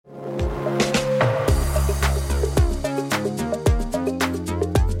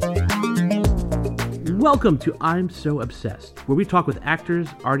Welcome to I'm So Obsessed, where we talk with actors,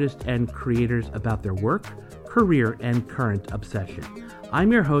 artists, and creators about their work, career, and current obsession.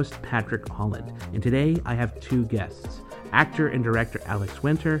 I'm your host, Patrick Holland, and today I have two guests, actor and director Alex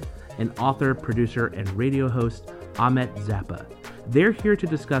Winter, and author, producer, and radio host Ahmet Zappa. They're here to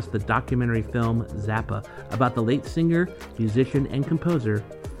discuss the documentary film Zappa about the late singer, musician, and composer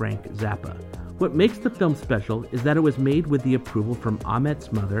Frank Zappa. What makes the film special is that it was made with the approval from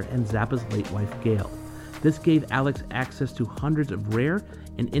Ahmet's mother and Zappa's late wife, Gail. This gave Alex access to hundreds of rare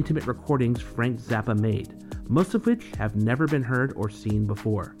and intimate recordings Frank Zappa made, most of which have never been heard or seen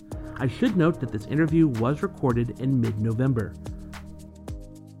before. I should note that this interview was recorded in mid-November.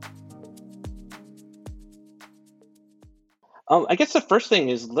 I guess the first thing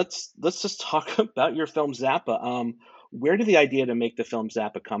is let's just talk about your film Zappa. Where did the idea to make the film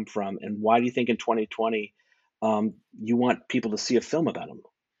Zappa come from, and why do you think in 2020 you want people to see a film about him?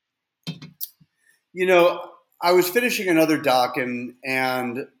 You know, I was finishing another doc, and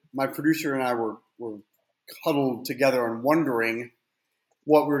my producer and I were huddled together and wondering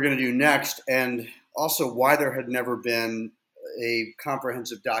what we were going to do next, and also why there had never been a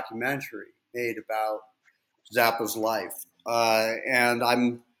comprehensive documentary made about Zappa's life. And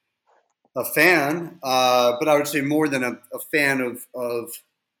I'm a fan, but I would say more than a fan of,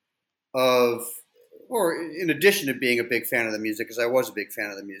 or in addition to being a big fan of the music, because I was a big fan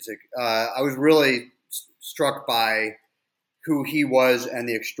of the music, I was really struck by who he was and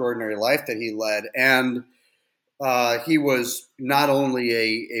the extraordinary life that he led. And he was not only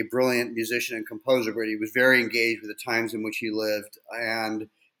a brilliant musician and composer, but he was very engaged with the times in which he lived and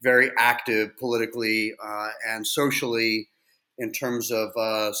very active politically and socially in terms of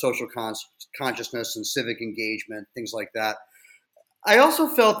social consciousness and civic engagement, things like that. I also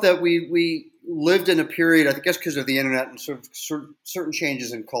felt that we lived in a period, I guess because of the internet and certain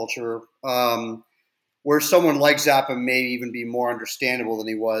changes in culture, where someone like Zappa may even be more understandable than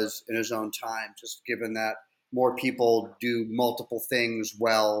he was in his own time, just given that more people do multiple things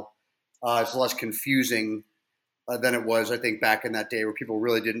well. It's less confusing than it was, I think, back in that day where people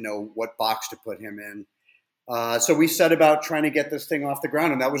really didn't know what box to put him in. So we set about trying to get this thing off the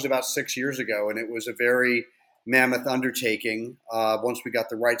ground, and that was about 6 years ago, and it was a very mammoth undertaking. Once we got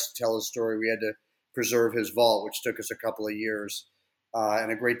the rights to tell his story, we had to preserve his vault, which took us a couple of years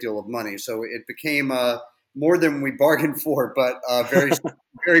and a great deal of money. So it became more than we bargained for, but a very,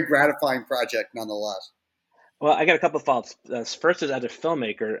 very gratifying project nonetheless. Well, I got a couple of thoughts. First is, as a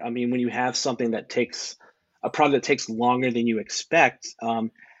filmmaker, I mean, when you have something that takes a project that takes longer than you expect,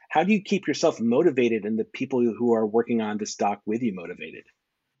 how do you keep yourself motivated and the people who are working on this doc with you motivated?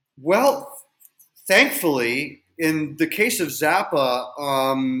 Well, thankfully, in the case of Zappa,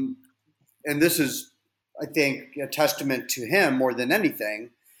 and this is, I think, a testament to him more than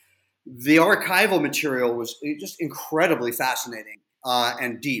anything, the archival material was just incredibly fascinating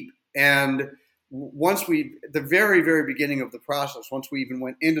and deep. And once the very, very beginning of the process, once we even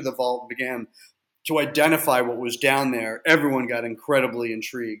went into the vault and began to identify what was down there, everyone got incredibly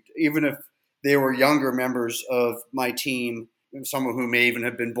intrigued. Even if they were younger members of my team, some of whom may even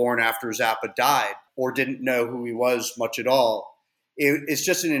have been born after Zappa died or didn't know who he was much at all. It's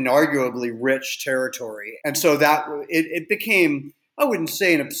just an inarguably rich territory. And so that it became, I wouldn't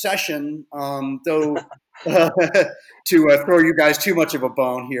say an obsession, though to throw you guys too much of a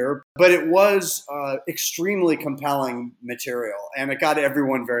bone here, but it was extremely compelling material, and it got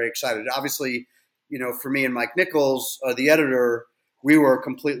everyone very excited. Obviously, you know, for me and Mike Nichols, the editor, we were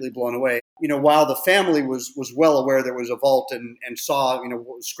completely blown away. You know, while the family was well aware there was a vault and saw, you know,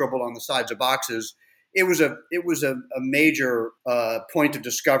 what was scribbled on the sides of boxes, it was a major point of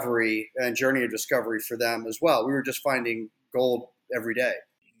discovery and journey of discovery for them as well. We were just finding gold every day.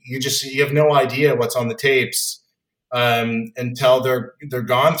 You have no idea what's on the tapes until they're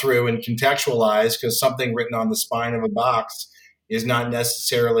gone through and contextualized, because something written on the spine of a box is not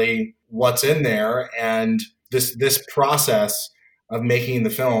necessarily what's in there. And this process of making the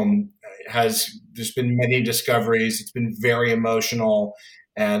film there's been many discoveries. It's been very emotional.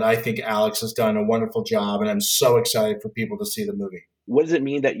 And I think Alex has done a wonderful job. And I'm so excited for people to see the movie. What does it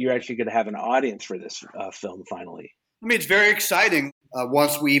mean that you're actually going to have an audience for this film finally? I mean, it's very exciting.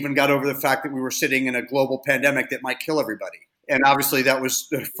 Once we even got over the fact that we were sitting in a global pandemic that might kill everybody. And obviously that was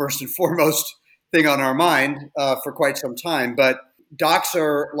the first and foremost thing on our mind for quite some time. But docs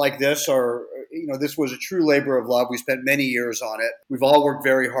like this this was a true labor of love. We spent many years on it. We've all worked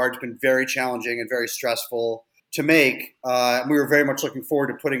very hard. It's been very challenging and very stressful to make. We were very much looking forward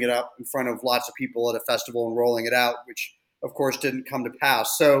to putting it up in front of lots of people at a festival and rolling it out, which of course didn't come to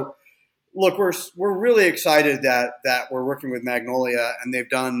pass. So Look, we're really excited that we're working with Magnolia, and they've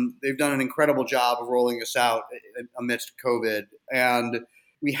done an incredible job of rolling this out amidst COVID, and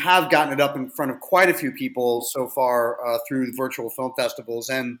we have gotten it up in front of quite a few people so far through the virtual film festivals,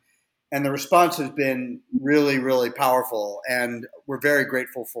 and the response has been really, really powerful, and we're very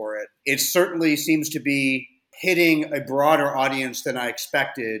grateful for it. It certainly seems to be hitting a broader audience than I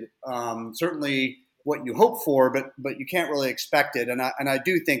expected. Certainly what you hope for, but you can't really expect it. And I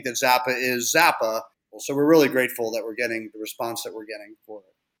do think that Zappa is Zappa. So we're really grateful that we're getting the response that we're getting for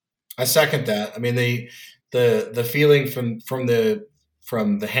it. I second that. I mean, the feeling from the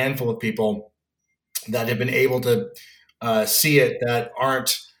handful of people that have been able to see it that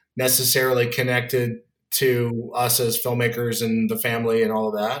aren't necessarily connected to us as filmmakers and the family and all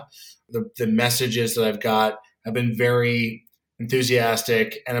of that. The messages that I've got have been very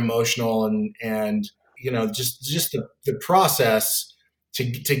enthusiastic and emotional, and just the process to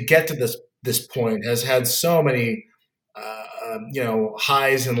get to this point has had so many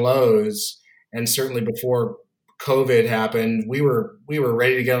highs and lows. And certainly before COVID happened, we were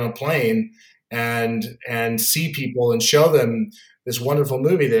ready to get on a plane and see people and show them this wonderful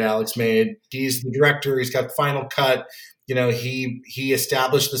movie that Alex made. He's the director. He's got final cut. He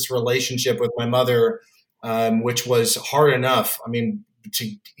established this relationship with my mother, which was hard enough. I mean,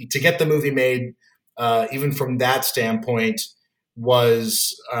 to get the movie made, even from that standpoint,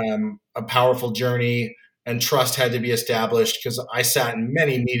 was a powerful journey, and trust had to be established, because I sat in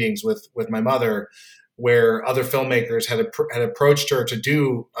many meetings with my mother where other filmmakers had approached her to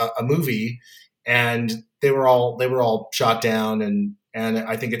do a movie, and they were all shot down. And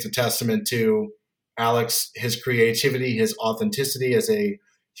I think it's a testament to Alex, his creativity, his authenticity as a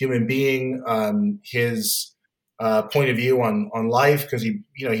human being, his point of view on life, because he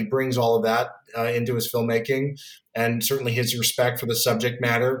brings all of that into his filmmaking, and certainly his respect for the subject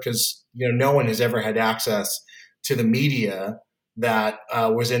matter, because no one has ever had access to the media that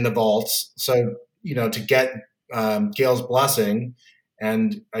was in the vaults. So to get Gail's blessing,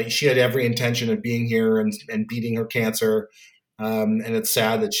 and she had every intention of being here and beating her cancer, and it's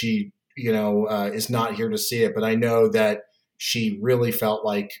sad that she is not here to see it. But I know that she really felt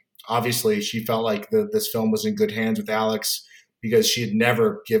like, obviously, she felt like this film was in good hands with Alex, because she had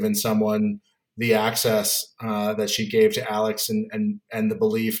never given someone the access that she gave to Alex, and the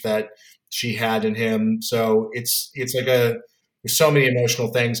belief that she had in him. So it's like there's so many emotional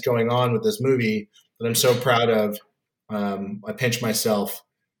things going on with this movie that I'm so proud of. I pinch myself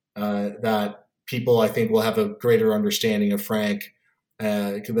that people, I think, will have a greater understanding of Frank.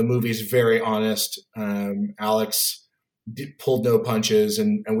 The movie is very honest. Alex pulled no punches,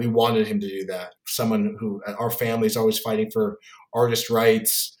 and we wanted him to do that. Someone who, our family is always fighting for artist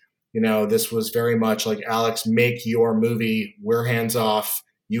rights. This was very much like, Alex, make your movie. We're hands off.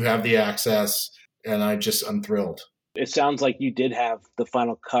 You have the access. And I'm thrilled. It sounds like you did have the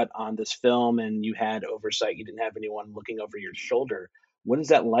final cut on this film, and you had oversight. You didn't have anyone looking over your shoulder. What is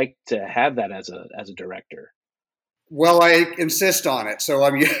that like to have that as a director? Well, I insist on it. So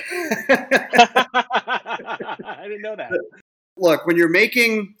I didn't know that. Look, when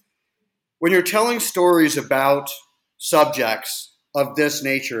you're telling stories about subjects of this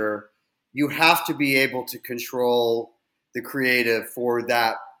nature, you have to be able to control the creative for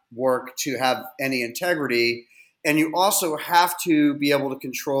that work to have any integrity. And you also have to be able to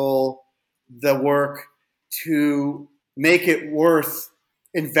control the work to make it worth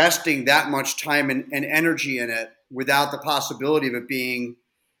investing that much time and energy in it, without the possibility of it being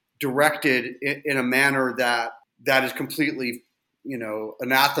directed in a manner that is completely,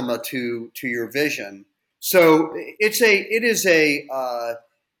 anathema to your vision. So it's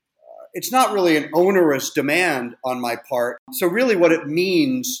not really an onerous demand on my part. So really what it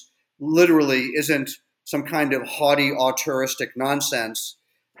means literally isn't some kind of haughty auteuristic nonsense.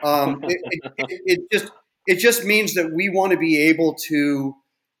 It just means that we want to be able to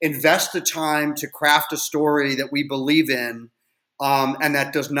invest the time to craft a story that we believe in, and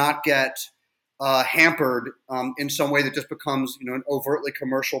that does not get hampered in some way that just becomes an overtly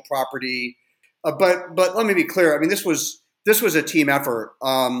commercial property. But let me be clear. I mean, this was a team effort.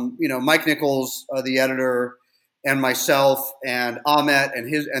 Mike Nichols, the editor, and myself, and Ahmet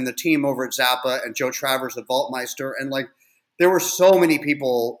and the team over at Zappa, and Joe Travers, the Vaultmeister, and there were so many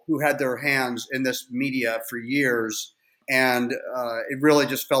people who had their hands in this media for years, and it really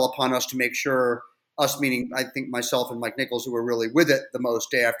just fell upon us to make sure, us meaning I think myself and Mike Nichols, who were really with it the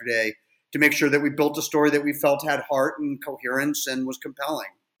most day after day, to make sure that we built a story that we felt had heart and coherence and was compelling.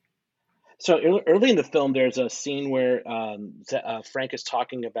 So early in the film, there's a scene where Frank is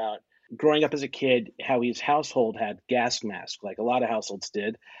talking about growing up as a kid, how his household had gas masks, like a lot of households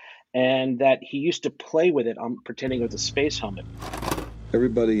did. and that he used to play with it on pretending it was a space helmet.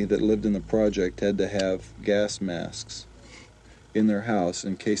 Everybody that lived in the project had to have gas masks in their house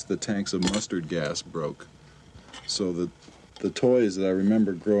in case the tanks of mustard gas broke. So the toys that I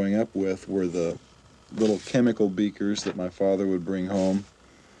remember growing up with were the little chemical beakers that my father would bring home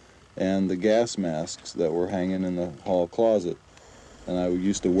and the gas masks that were hanging in the hall closet. And I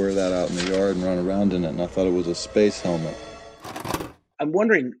used to wear that out in the yard and run around in it, and I thought it was a space helmet. I'm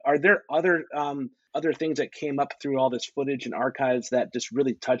wondering, are there other things that came up through all this footage and archives that just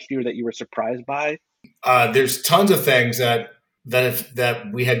really touched you or that you were surprised by? There's tons of things that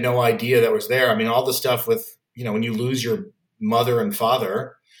we had no idea that was there. I mean, all the stuff with, when you lose your mother and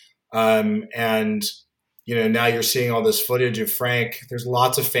father, and now you're seeing all this footage of Frank. There's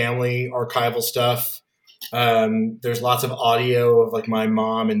lots of family archival stuff. There's lots of audio of like my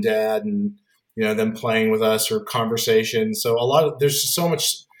mom and dad and them playing with us or conversations. So there's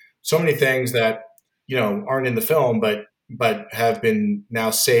just so many things that aren't in the film, but have been now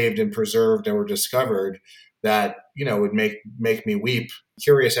saved and preserved and were discovered that would make me weep.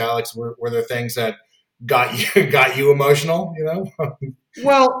 Curious, Alex, were there things that got you emotional?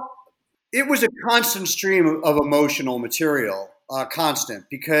 Well, it was a constant stream of emotional material, constant,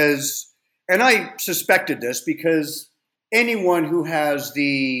 because, and I suspected this because anyone who has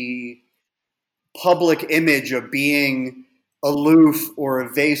the public image of being aloof or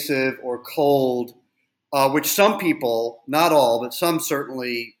evasive or cold, which some people, not all, but some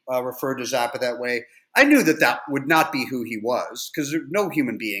certainly referred to Zappa that way, I knew that would not be who he was, because no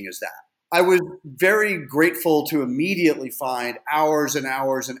human being is that. I was very grateful to immediately find hours and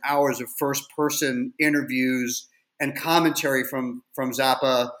hours and hours of first-person interviews and commentary from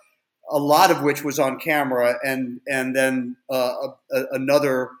Zappa, a lot of which was on camera, and then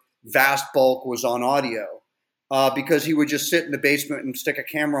another vast bulk was on audio, because he would just sit in the basement and stick a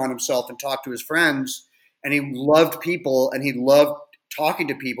camera on himself and talk to his friends, and he loved people and he loved talking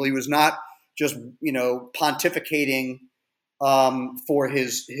to people. He was not just pontificating for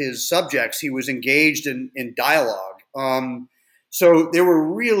his subjects. He was engaged in dialogue. So there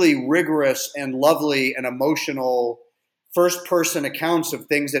were really rigorous and lovely and emotional first-person accounts of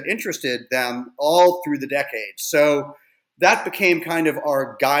things that interested them all through the decades. So that became kind of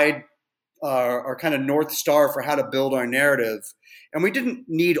our guide, our kind of North Star for how to build our narrative. And we didn't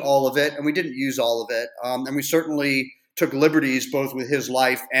need all of it, and we didn't use all of it. And we certainly took liberties both with his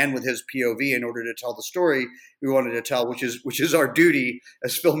life and with his POV in order to tell the story we wanted to tell, which is our duty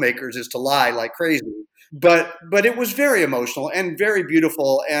as filmmakers, is to lie like crazy. But it was very emotional and very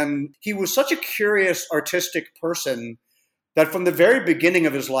beautiful. And he was such a curious, artistic person that from the very beginning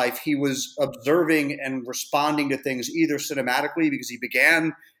of his life, he was observing and responding to things either cinematically, because he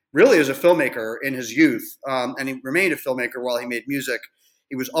began really as a filmmaker in his youth, and he remained a filmmaker while he made music.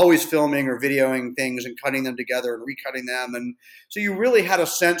 He was always filming or videoing things and cutting them together and recutting them. And so you really had a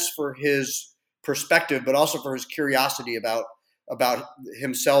sense for his perspective, but also for his curiosity about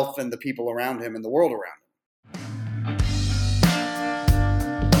himself and the people around him and the world around him.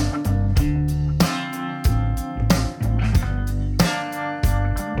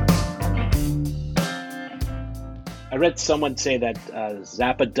 I read someone say that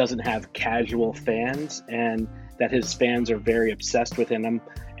Zappa doesn't have casual fans and that his fans are very obsessed with him.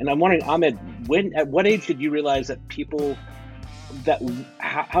 And I'm wondering, Ahmed, at what age did you realize that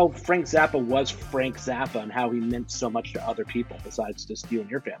how Frank Zappa was Frank Zappa and how he meant so much to other people besides just you and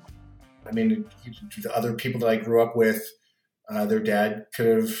your family? I mean, the other people that I grew up with, their dad could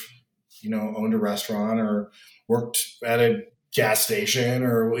have, owned a restaurant or worked at a gas station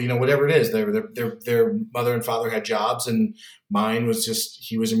or, whatever it is. Their mother and father had jobs, and mine was just,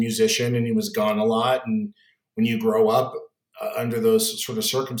 he was a musician and he was gone a lot. And when you grow up under those sort of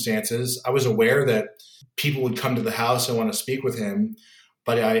circumstances, I was aware that people would come to the house and want to speak with him,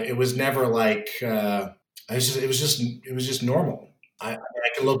 but it was never like, it was just normal. I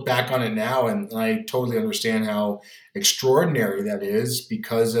can look back on it now and I totally understand how extraordinary that is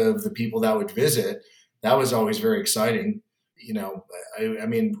because of the people that would visit. That was always very exciting. I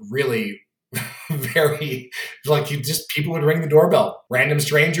mean, really very, like, people would ring the doorbell, random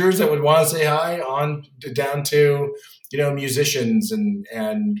strangers that would want to say hi, on down to, musicians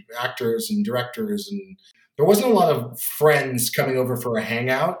and actors and directors. And there wasn't a lot of friends coming over for a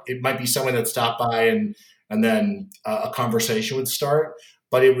hangout. It might be someone that stopped by and then a conversation would start,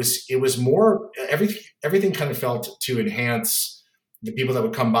 but it was more, everything kind of felt to enhance the people that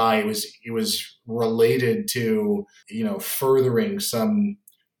would come by. It was related to, furthering some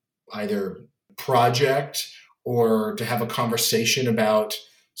either project or to have a conversation about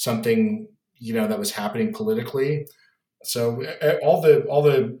something, that was happening politically. So all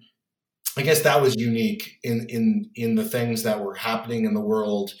the I guess that was unique in the things that were happening in the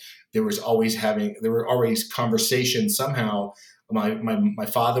world. There were always conversations somehow. My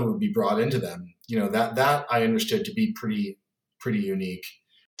father would be brought into them. That I understood to be pretty unique.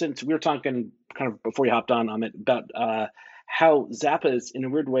 Since we were talking kind of before you hopped on, Amit, about how Zappa is in a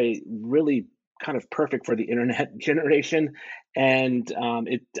weird way really kind of perfect for the internet generation, and I'm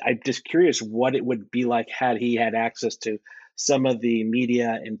just curious what it would be like had he had access to some of the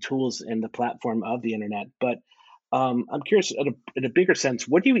media and tools and the platform of the internet. But I'm curious, in a bigger sense,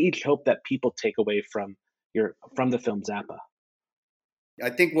 what do you each hope that people take away from the film Zappa? I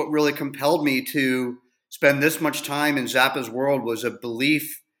think what really compelled me to spend this much time in Zappa's world was a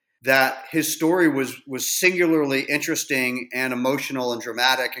belief that his story was singularly interesting and emotional and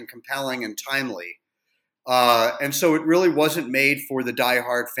dramatic and compelling and timely. And so it really wasn't made for the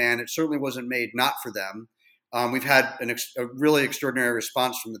diehard fan. It certainly wasn't made not for them. We've had a really extraordinary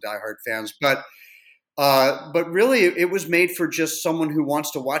response from the diehard fans, but really it was made for just someone who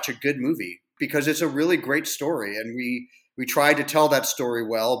wants to watch a good movie, because it's a really great story, and we tried to tell that story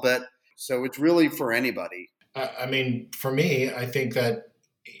well. But so it's really for anybody. I mean, for me, I think that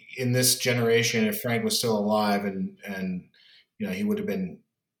in this generation, if Frank was still alive and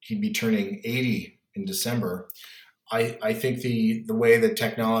he'd be turning 80 in December. I think the way that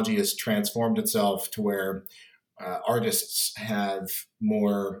technology has transformed itself to where artists have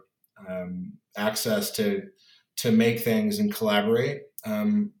more access to make things and collaborate.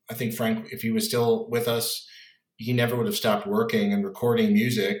 I think Frank, if he was still with us, he never would have stopped working and recording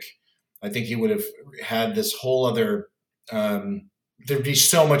music. I think he would have had this whole other. There'd be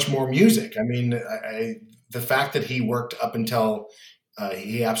so much more music. I mean, the fact that he worked up until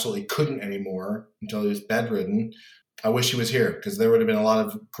he absolutely couldn't anymore, until he was bedridden. I wish he was here, because there would have been a lot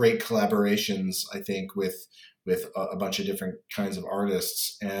of great collaborations, I think, with a bunch of different kinds of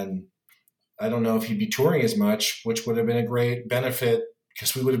artists. And I don't know if he'd be touring as much, which would have been a great benefit,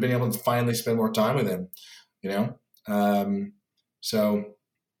 because we would have been able to finally spend more time with him, So,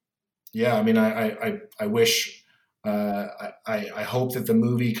 yeah, I mean, I wish, I hope that the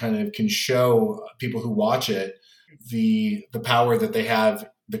movie kind of can show people who watch it the power that they have,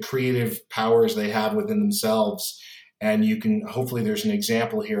 the creative powers they have within themselves. And hopefully there's an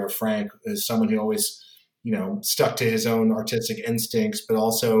example here of Frank as someone who always, stuck to his own artistic instincts, but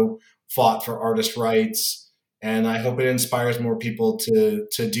also fought for artist rights. And I hope it inspires more people to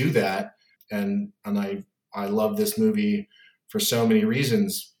do that. And I love this movie for so many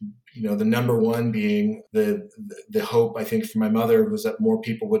reasons. The number one being the hope, I think, for my mother was that more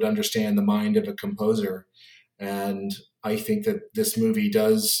people would understand the mind of a composer. And I think that this movie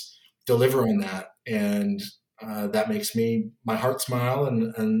does deliver on that. And that makes my heart smile.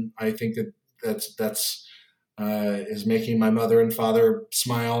 And I think that's is making my mother and father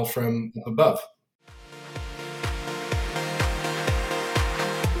smile from up above.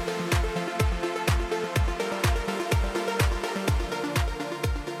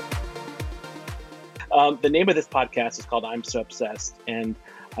 The name of this podcast is called I'm So Obsessed. And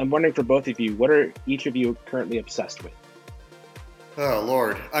I'm wondering, for both of you, what are each of you currently obsessed with? Oh,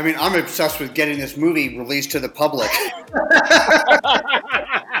 Lord. I mean, I'm obsessed with getting this movie released to the public.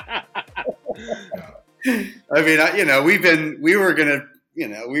 I mean, we were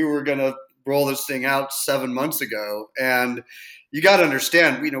going to roll this thing out 7 months ago. And you got to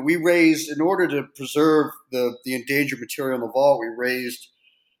understand, we raised, in order to preserve the endangered material in the vault, we raised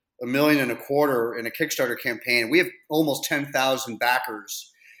 $1.25 million in a Kickstarter campaign. We have almost 10,000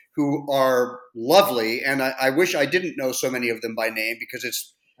 backers who are lovely. And I wish I didn't know so many of them by name, because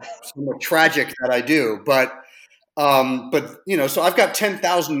it's somewhat tragic that I do. But so I've got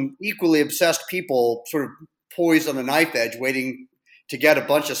 10,000 equally obsessed people sort of poised on the knife edge, waiting to get a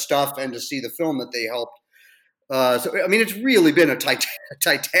bunch of stuff and to see the film that they helped. So, I mean, it's really been a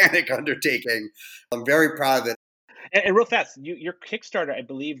titanic undertaking. I'm very proud of it. And real fast, your Kickstarter, I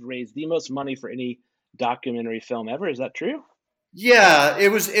believe, raised the most money for any documentary film ever. Is that true? Yeah,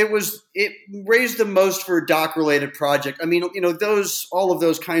 it raised the most for a doc-related project. I mean, all of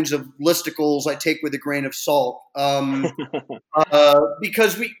those kinds of listicles I take with a grain of salt,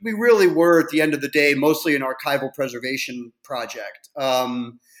 because we really were, at the end of the day, mostly an archival preservation project.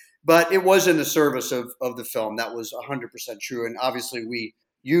 But it was in the service of the film. That was 100% true. And obviously we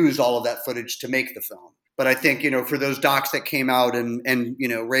used all of that footage to make the film. But I think, for those docs that came out and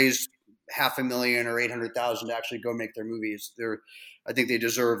raised $500,000 or $800,000 to actually go make their movies, I think they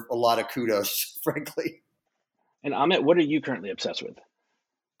deserve a lot of kudos, frankly. And Amit, what are you currently obsessed with?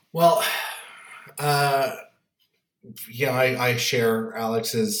 Well, I share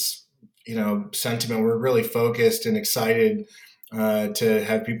Alex's, sentiment. We're really focused and excited to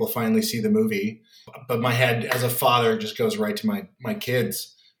have people finally see the movie. But my head as a father just goes right to my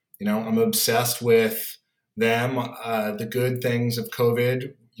kids. I'm obsessed with them, the good things of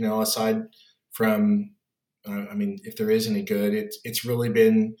COVID, aside from, if there is any good, it's really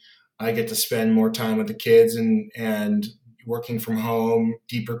been, I get to spend more time with the kids and working from home,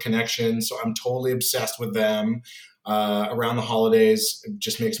 deeper connections. So I'm totally obsessed with them. Around the holidays, it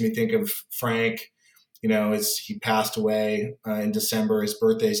just makes me think of Frank. He passed away in December. His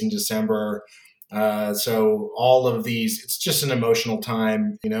birthday's in December. So all of these, it's just an emotional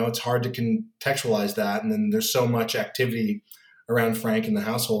time. It's hard to contextualize that. And then there's so much activity around Frank in the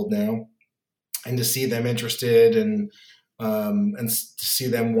household now. And to see them interested and to see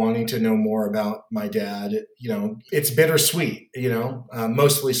them wanting to know more about my dad, it's bittersweet,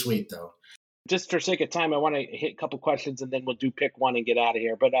 mostly sweet though. Just for sake of time, I want to hit a couple questions and then we'll do pick one and get out of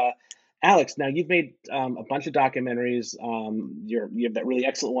here. But Alex, now you've made a bunch of documentaries. You have that really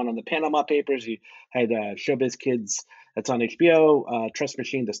excellent one on the Panama Papers. You had Showbiz Kids that's on HBO, Trust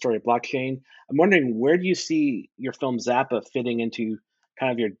Machine, the story of blockchain. I'm wondering, where do you see your film Zappa fitting into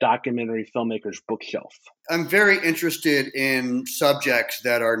kind of your documentary filmmaker's bookshelf? I'm very interested in subjects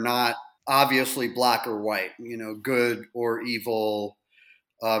that are not obviously black or white, good or evil,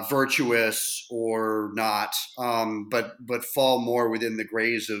 virtuous or not, but fall more within the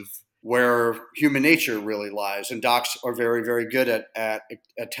grays of where human nature really lies. And docs are very, very good at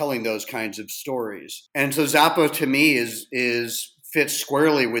telling those kinds of stories. And so Zappa to me is fits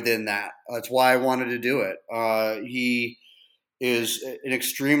squarely within that. That's why I wanted to do it. He is an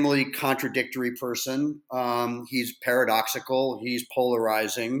extremely contradictory person. He's paradoxical. He's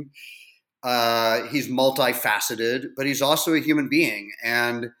polarizing. He's multifaceted, but he's also a human being.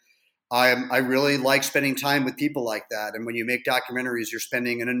 And I really like spending time with people like that. And when you make documentaries, you're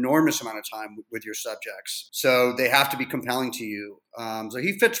spending an enormous amount of time with your subjects. So they have to be compelling to you. So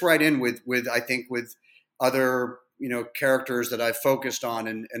he fits right in with I think with other, characters that I've focused on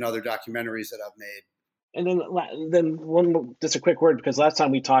in other documentaries that I've made. And then one, just a quick word, because last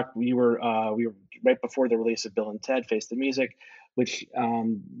time we talked, we were right before the release of Bill and Ted Face the Music, which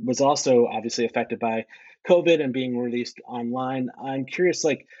was also obviously affected by COVID and being released online. I'm curious,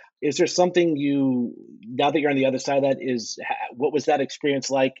 is there something now that you're on the other side of that, what was that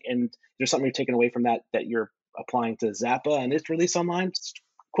experience like? And there's something you're taking away from that you're applying to Zappa and its release online,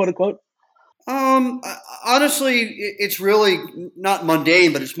 quote unquote? Honestly, it's really not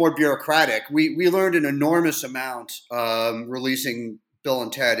mundane, but it's more bureaucratic. We learned an enormous amount releasing Bill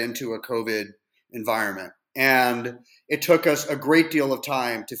and Ted into a COVID environment. And it took us a great deal of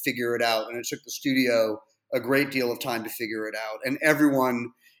time to figure it out. And it took the studio a great deal of time to figure it out. And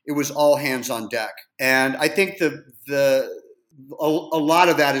everyone, it was all hands on deck. And I think a lot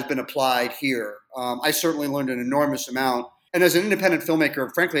of that has been applied here. I certainly learned an enormous amount. And as an independent filmmaker,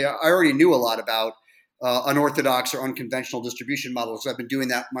 frankly, I already knew a lot about unorthodox or unconventional distribution models. I've been doing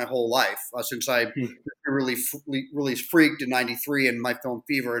that my whole life since I released Freaked in '93 and my film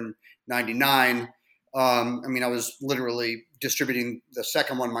Fever in '99. I was literally distributing the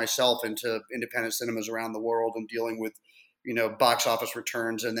second one myself into independent cinemas around the world and dealing with, box office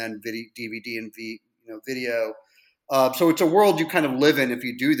returns and then DVD and video. So it's a world you kind of live in if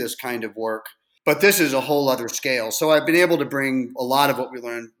you do this kind of work. But this is a whole other scale. So I've been able to bring a lot of what we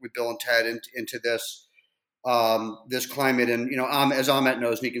learned with Bill and Ted into this this climate. And as Ahmet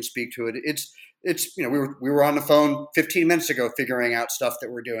knows, and he can speak to it. It's we were on the phone 15 minutes ago figuring out stuff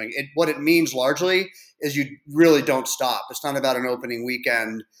that we're doing. What it means largely is you really don't stop. It's not about an opening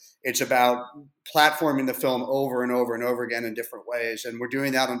weekend. It's about platforming the film over and over and over again in different ways. And we're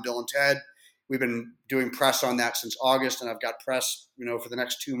doing that on Bill and Ted. We've been doing press on that since August, and I've got press, for the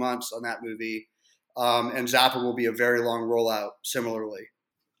next 2 months on that movie. And Zappa will be a very long rollout similarly.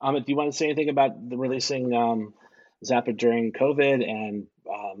 Ahmet, do you want to say anything about the releasing Zappa during COVID? And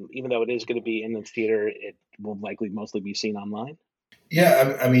even though it is going to be in the theater, it will likely mostly be seen online?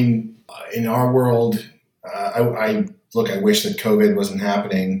 Yeah, in our world, I wish that COVID wasn't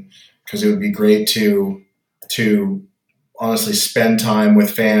happening, because it would be great to honestly spend time with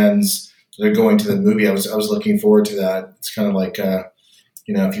fans that are going to the movie. I was looking forward to that. It's kind of like,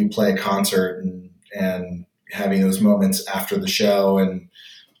 if you play a concert and having those moments after the show and,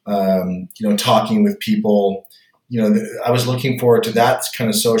 talking with people, I was looking forward to that kind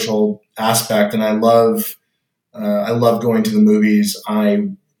of social aspect. And I love going to the movies. I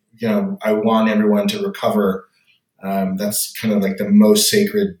want everyone to recover. That's kind of like one of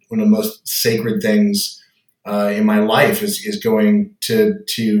the most sacred things in my life is going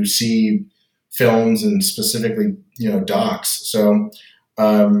to see films and specifically, docs. So,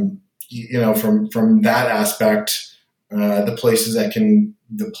 from that aspect, the places that can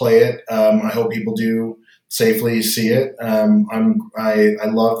play it. I hope people do safely see it. I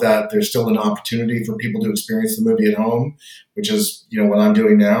love that there's still an opportunity for people to experience the movie at home, which is what I'm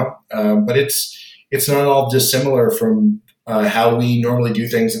doing now. But it's not all dissimilar from how we normally do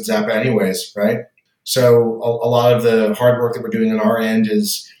things at Zappa, anyways, right? So a lot of the hard work that we're doing on our end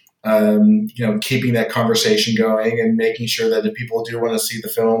is keeping that conversation going and making sure that if people do want to see the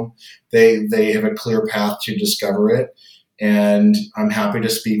film, they have a clear path to discover it. And I'm happy to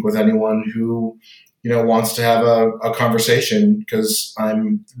speak with anyone who wants to have a conversation, because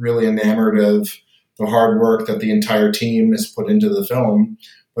I'm really enamored of the hard work that the entire team has put into the film.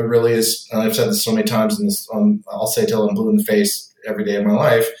 But really is, I've said this so many times, I'll say till I'm blue in the face every day of my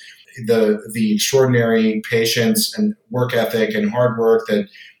life, the extraordinary patience and work ethic and hard work that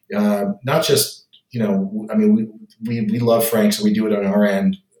not just, we love Frank, so we do it on our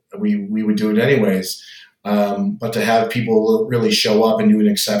end. We would do it anyways. But to have people really show up and do an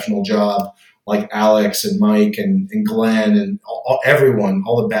exceptional job, like Alex and Mike and Glenn and everyone,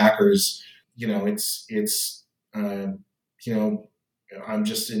 all the backers, I'm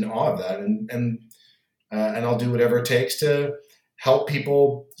just in awe of that. And I'll do whatever it takes to help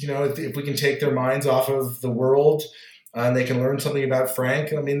people, if we can take their minds off of the world and they can learn something about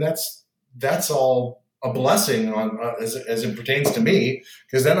Frank. I mean, that's all a blessing as it pertains to me,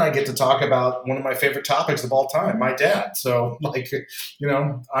 because then I get to talk about one of my favorite topics of all time, my dad. So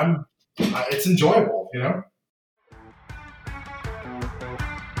it's enjoyable,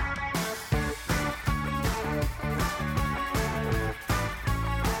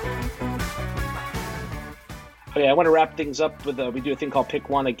 Okay, I want to wrap things up with we do a thing called Pick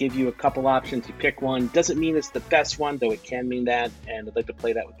One. I give you a couple options. You pick one. Doesn't mean it's the best one, though it can mean that. And I'd like to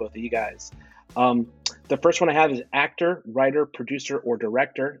play that with both of you guys. The first one I have is actor, writer, producer, or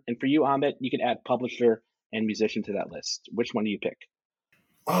director. And for you, Amit, you can add publisher and musician to that list. Which one do you pick?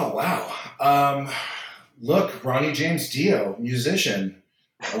 Oh, wow. Look, Ronnie James Dio, musician.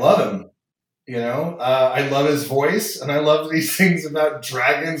 I love him. I love his voice, and I love these things about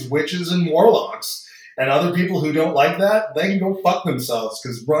dragons, witches, and warlocks. And other people who don't like that, they can go fuck themselves,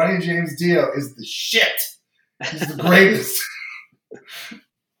 because Ronnie James Dio is the shit. He's the greatest.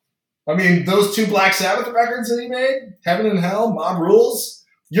 I mean, those 2 Black Sabbath records that he made, Heaven and Hell, Mob Rules,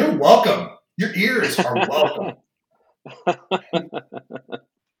 you're welcome. Your ears are welcome.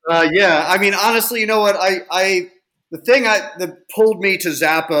 Yeah, I mean, honestly, you know what? The thing that pulled me to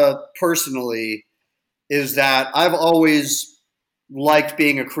Zappa personally is that I've always liked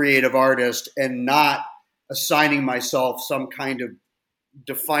being a creative artist and not assigning myself some kind of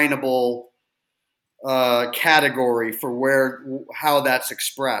definable category for how that's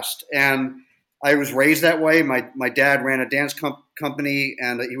expressed. And I was raised that way. My dad ran a dance company,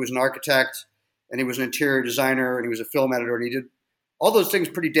 and he was an architect, and he was an interior designer, and he was a film editor, and he did all those things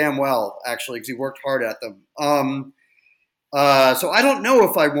pretty damn well, actually, because he worked hard at them. So I don't know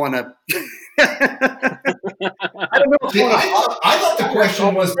if I want to. I don't know. I thought the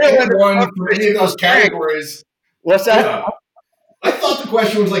question was pick one for any of those categories. What's that? Yeah. I thought the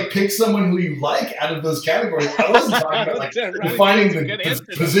question was pick someone who you like out of those categories. I wasn't talking about defining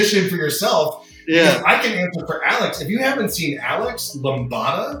the position for yourself. Yeah, I can answer for Alex. If you haven't seen Alex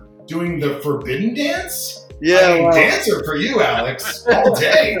Lambada doing the Forbidden Dance, dancer for you, Alex, all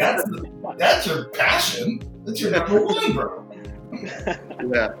day. That's your passion. That's your number one, bro.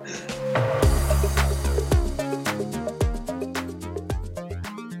 Yeah.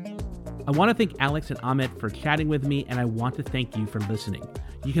 I want to thank Alex and Amit for chatting with me, and I want to thank you for listening.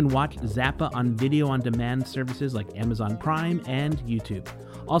 You can watch Zappa on video-on-demand services like Amazon Prime and YouTube.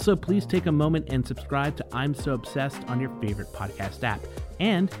 Also, please take a moment and subscribe to I'm So Obsessed on your favorite podcast app.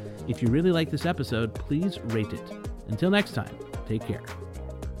 And if you really like this episode, please rate it. Until next time, take care.